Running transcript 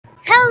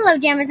Hello,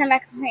 Jammers. I'm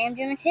back with my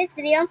ANUMALJAM in today's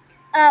video.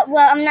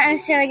 Well, I'm not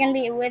necessarily going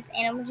to be with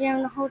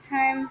ANUMALJAM the whole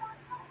time.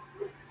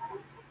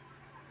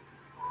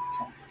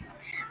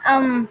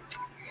 I'm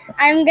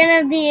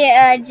going to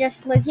be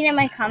just looking at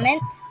my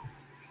comments.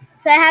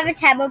 So I have a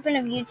tab open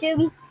of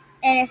YouTube,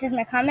 and it says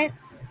my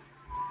comments.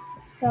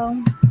 So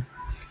I'm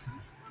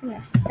going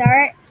to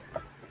start.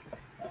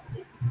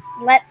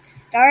 Let's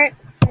start.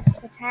 Switch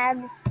to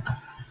tabs.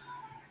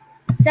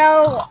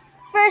 So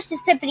first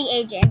is Pippity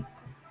AJ.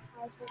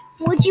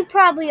 Would you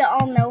probably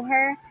all know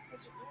her?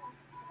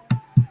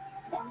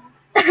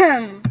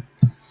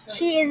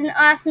 She is an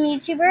awesome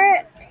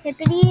YouTuber,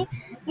 Pippity.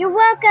 You're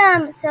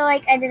welcome. So I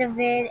did a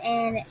vid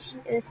and it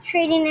was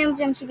trading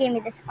ANUMALJAM. She gave me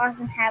this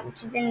awesome hat,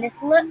 which is in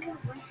this look.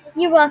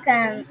 You're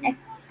welcome.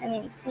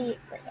 Yay!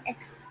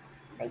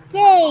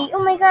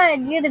 Oh my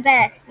God, you're the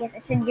best. Yes, I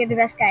said you're the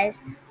best,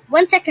 guys.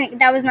 1 second.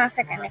 That was not a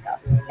second ago.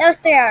 That was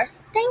 3 hours.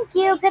 Thank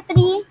you,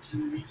 Pippity.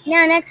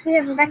 Now next we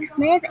have Rebecca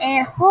Smith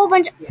and a whole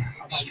bunch of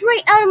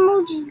straight out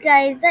emojis,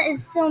 guys. That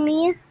is so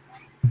me.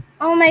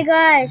 Oh my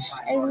gosh,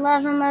 I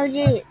love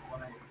emojis.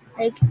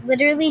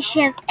 Literally,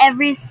 she has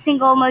every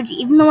single emoji,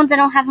 even the ones I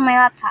don't have on my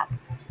laptop.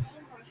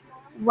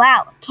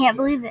 Wow, can't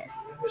believe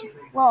this. Just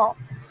lol.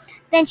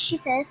 Then she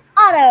says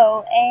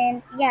auto,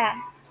 and yeah.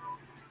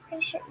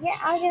 Pretty sure, yeah,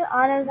 I'll give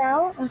autos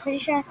out. I'm pretty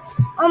sure.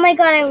 Oh my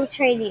God, I will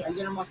trade you.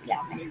 Yeah, my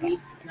scam.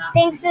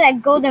 Thanks for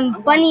that golden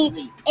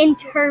bunny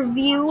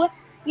interview.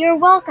 You're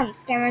welcome.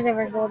 Scammers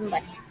over golden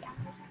bunnies. Yeah.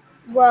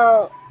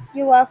 Well,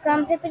 you're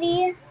welcome,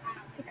 Pippity,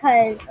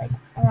 because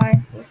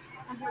honestly,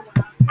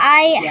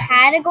 I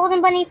had a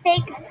golden bunny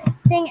fake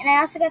thing, and I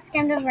also got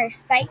scammed over a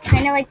spike,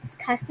 kind of like this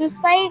custom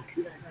spike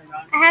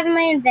I have in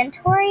my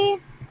inventory.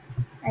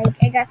 I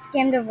got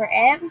scammed over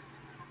it.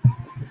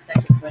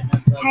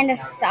 Kind of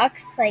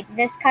sucks.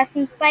 This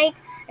custom spike,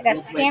 I got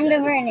scammed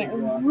over, and it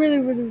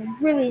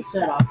really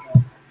sucks.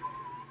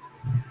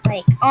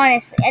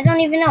 Honestly, I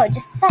don't even know. It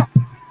just sucked.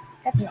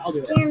 Got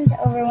scammed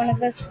over one of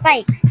those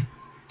spikes.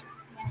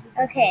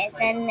 Okay,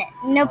 then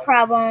no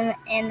problem.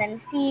 And then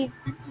see,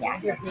 yeah.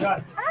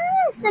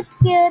 So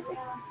cute.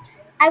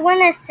 I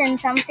want to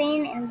send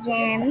something in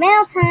jam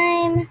mail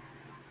time.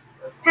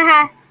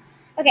 Haha.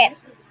 Okay.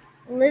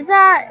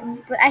 Liza,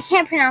 but I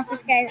can't pronounce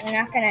this, guys. I'm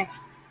not gonna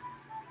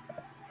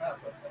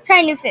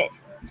try new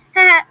foods.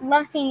 Haha.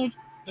 Love seeing you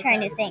try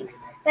new things.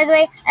 By the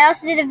way, I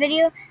also did a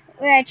video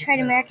where I tried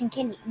American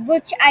candy,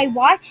 which I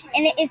watched,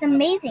 and it is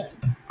amazing.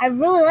 I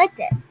really liked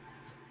it.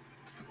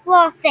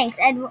 Well, thanks.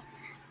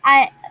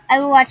 I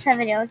will watch that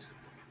video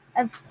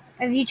of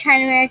you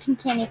trying American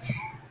candy.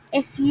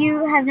 If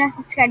you have not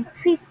subscribed,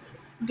 please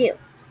do.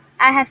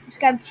 I have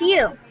subscribed to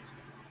you.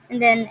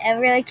 And then a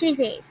really kitty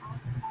face.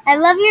 I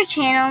love your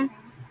channel.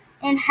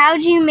 And how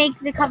do you make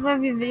the cover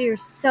of your videos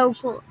so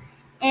cool?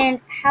 And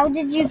how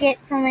did you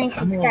get so many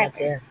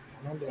subscribers?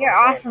 You're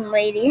awesome,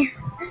 lady.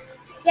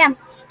 Yeah.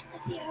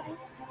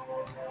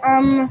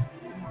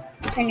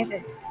 Turn your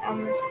foods.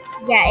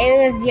 Yeah,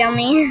 it was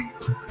yummy.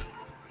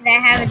 Did I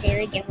have a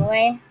daily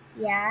giveaway?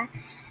 Yeah.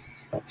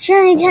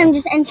 Sure, anytime,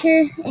 just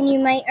enter and you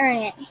might earn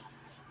it.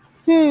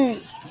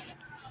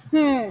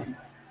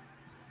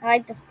 I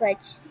like this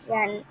glitch.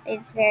 Yeah, and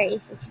it's very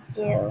easy to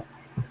do.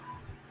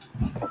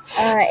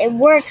 It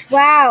works.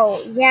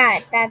 Wow. Yeah,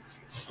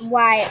 that's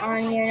why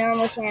on your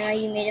normal channel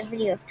you made a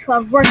video of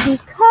 12 working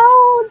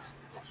codes.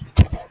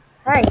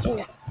 Sorry,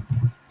 jeez.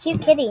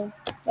 Cute kitty.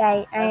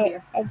 Yeah,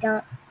 I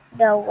don't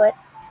know what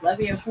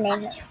to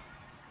name it.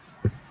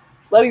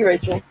 Love you,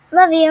 Rachel.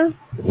 Love you.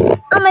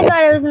 Oh my God,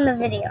 I was in the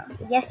video.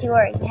 Yes, you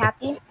were. You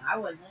happy? I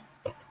wasn't.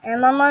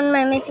 And I'm on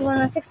my Macy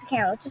 106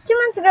 account, which is 2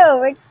 months ago.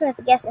 Rachel Smith.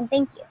 Yes, and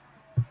thank you.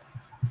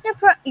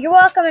 You're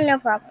welcome and no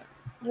problem.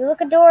 You look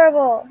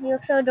adorable. You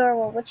look so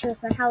adorable, which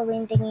was my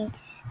Halloween thingy.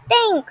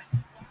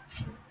 Thanks.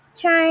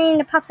 Trying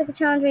the popsicle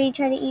challenge where you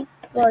try to eat.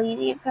 Well, you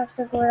eat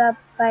popsicle without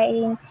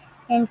biting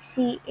and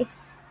see if.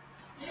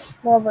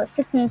 Well, but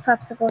 6 minutes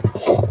popsicle.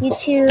 You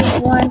two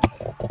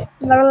once.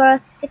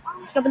 Stick.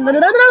 I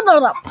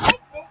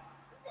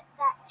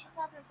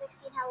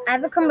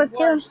have a Chromebook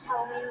too.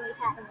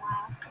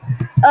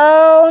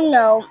 Oh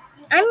no.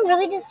 I'm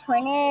really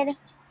disappointed.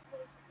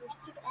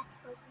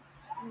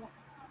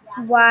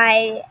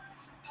 Why?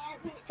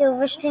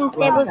 Silver string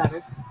stables.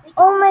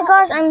 Oh my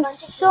gosh, I'm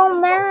so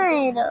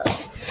mad.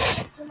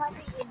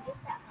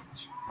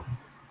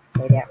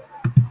 Hey there.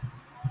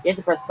 You have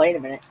to press play in a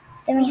minute.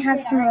 Then we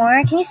have some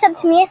more. Can you sub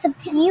to me? I sub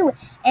to you.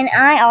 And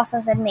I also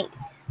said maybe.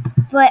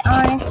 But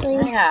honestly,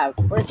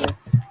 What is this?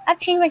 I've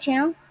changed my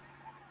channel.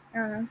 I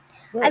don't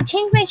know. I've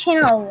changed my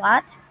channel a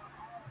lot.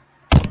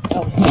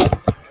 Oh.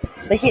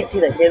 They can't see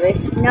that, can they?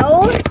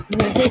 No.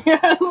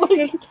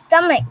 Your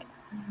stomach.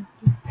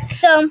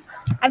 So,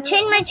 I've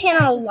changed my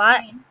channel a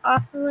lot.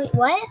 Awfully.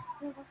 What?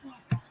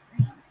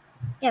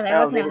 Yeah,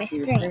 they're looking at my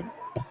screen.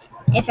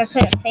 If I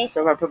put a face.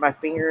 So if I put my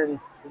finger in,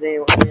 they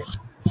will hear it.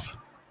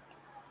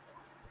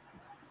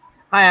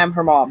 Hi, I'm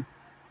her mom.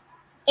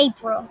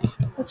 April.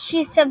 But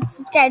she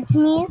subscribed to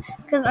me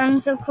because I'm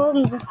so cool.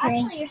 I'm just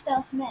kidding. Actually, you're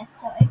still Smith,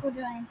 so April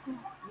Joanne Smith.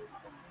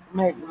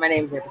 My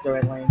name's April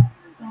Joanne Lane.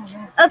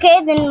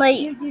 Okay, then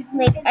like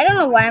I don't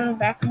know why I'm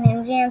back in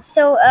ANUMALJAM.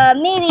 So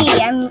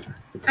maybe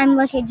I'm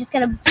lucky. I just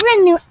got a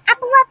brand new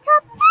Apple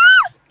laptop.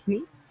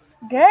 Me?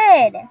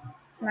 Good.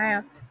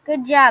 Smile.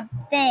 Good job.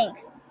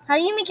 Thanks. How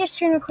do you make your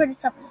screen record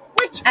itself?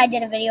 Which I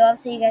did a video of,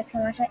 so you guys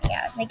can watch it.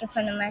 Yeah, I was making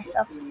fun of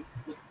myself.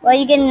 Well,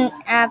 you get an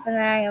app, and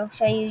then I'll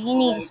show you. You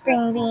need a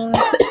spring beam.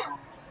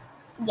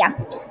 Yeah.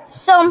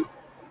 So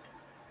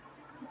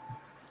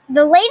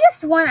the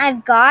latest one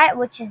I've got,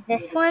 which is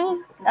this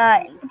one,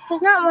 which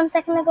was not 1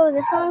 second ago.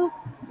 This one.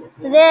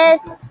 So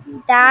this,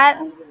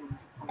 that,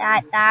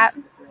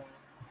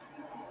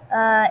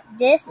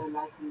 this,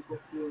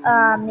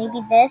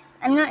 maybe this.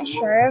 I'm not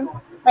sure.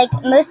 Like,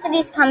 most of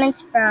these comments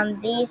from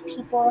these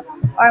people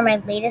are my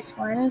latest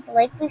ones.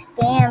 Likely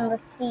spam.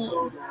 Let's see.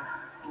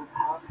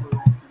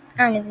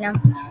 I don't even know.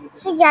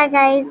 So yeah,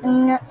 guys,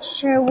 I'm not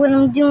sure what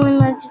I'm doing.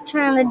 Let's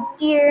try on the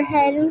deer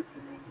head.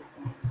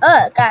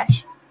 Oh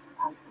gosh.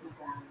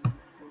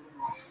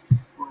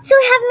 So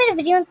we haven't made a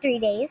video in 3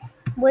 days,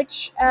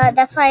 which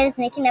that's why I was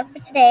making up for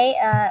today.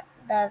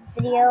 The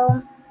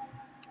video.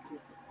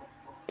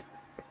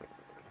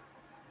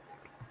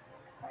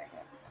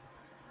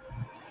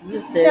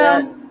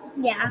 So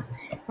yeah.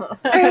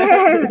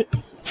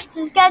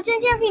 Subscribe to the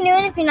channel if you're new,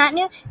 and if you're not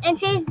new. And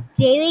today's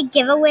daily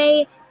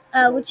giveaway,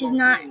 which is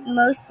not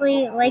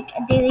mostly like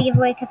a daily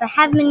giveaway because I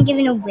haven't been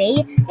giving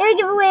away daily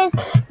giveaways.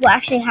 Well,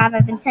 actually,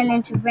 I've been sending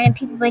them to random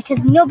people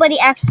because nobody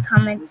actually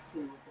comments.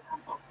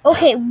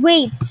 Okay,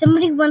 wait.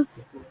 Somebody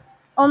wants.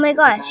 Oh my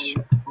gosh.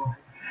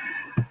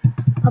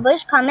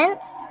 Publish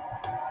comments.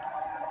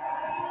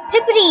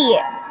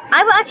 Pippity.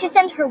 I will actually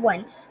send her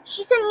one.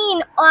 She sent me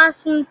an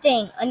awesome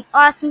thing, an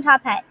awesome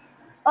top hat.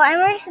 Oh, I'm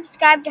already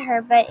subscribed to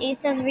her, but it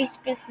says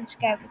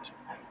resubscribe.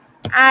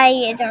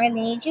 I don't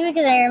really need you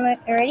because I am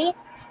already.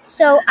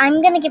 So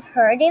I'm gonna give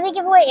her a daily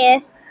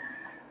giveaway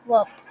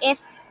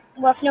if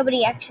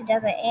nobody actually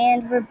does it.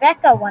 And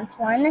Rebecca wants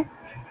one.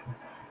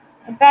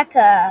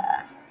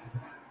 Rebecca,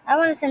 I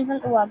want to send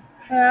something. Well,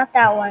 not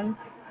that one.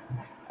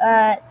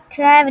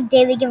 Could I have a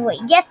daily giveaway?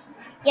 Yes,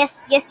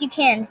 you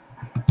can.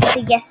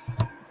 Say yes,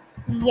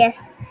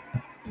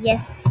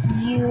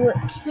 you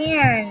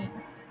can.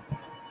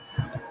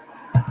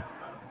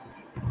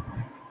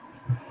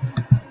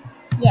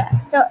 Yeah,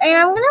 so, and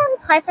I'm going to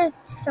reply for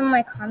some of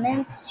my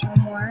comments, show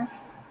more.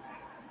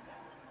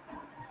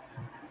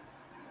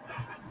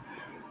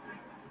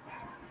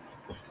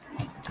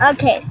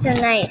 Okay, so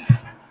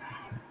nice.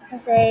 I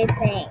say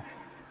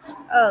thanks.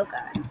 Oh,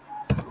 God.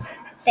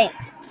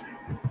 Thanks.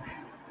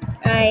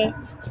 I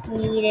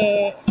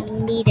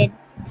needed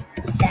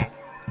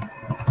that.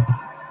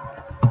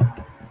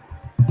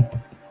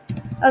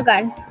 Oh,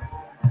 God.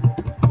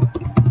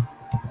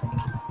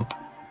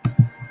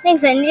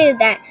 Thanks, I needed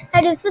that.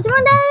 I just put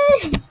one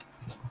day.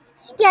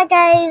 So yeah,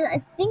 guys,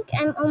 I think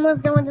I'm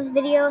almost done with this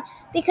video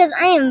because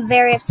I am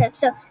very upset.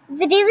 So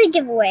the daily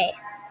giveaway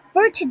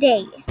for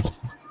today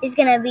is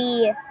gonna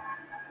be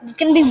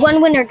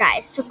one winner,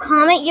 guys. So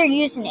comment your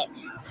username,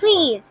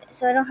 please,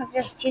 so I don't have to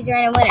just choose a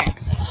random winner.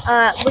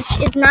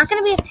 Which is not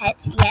gonna be a pet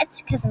yet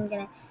because I'm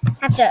gonna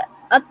have to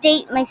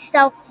update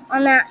myself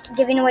on that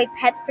giving away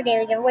pets for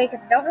daily giveaway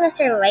because I don't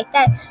necessarily like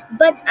that.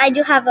 But I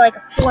do have like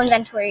a full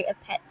inventory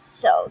of pets,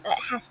 so that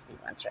has to be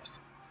one choice.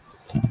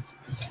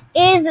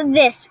 Is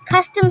this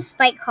custom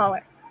spike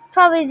collar?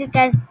 Probably you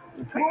guys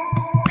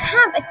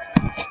have a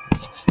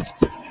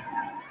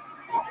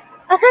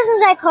custom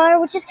spike collar,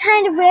 which is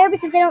kind of rare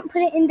because they don't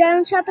put it in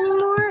Down Shop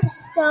anymore.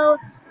 So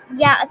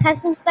yeah, a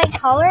custom spike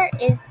collar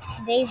is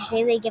today's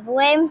daily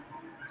giveaway, and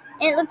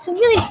it looks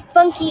really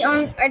funky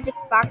on Arctic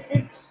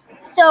Foxes.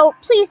 So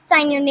please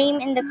sign your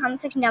name in the comment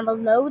section down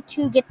below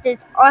to get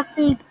this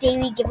awesome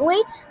daily giveaway.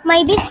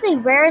 My basically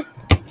rarest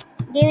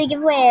daily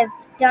giveaway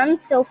I've done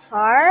so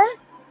far.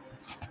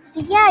 So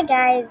yeah,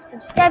 guys,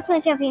 subscribe to my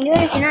channel if you're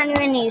new. If you're not new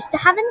and you still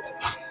haven't,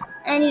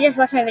 and you just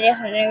watch my videos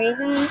for no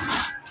reason,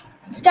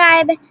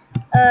 subscribe,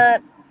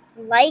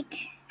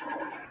 like,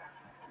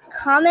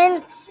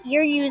 comment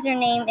your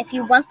username if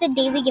you want the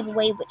daily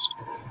giveaway, which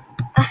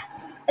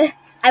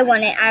I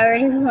want it. I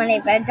already want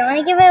it, but I don't want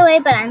to give it away,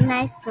 but I'm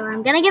nice, so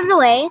I'm going to give it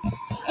away.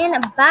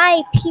 And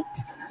bye,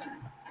 peeps.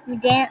 We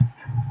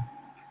dance.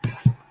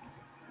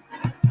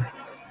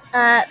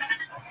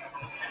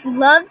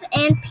 Love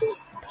and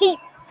peace,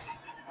 peeps.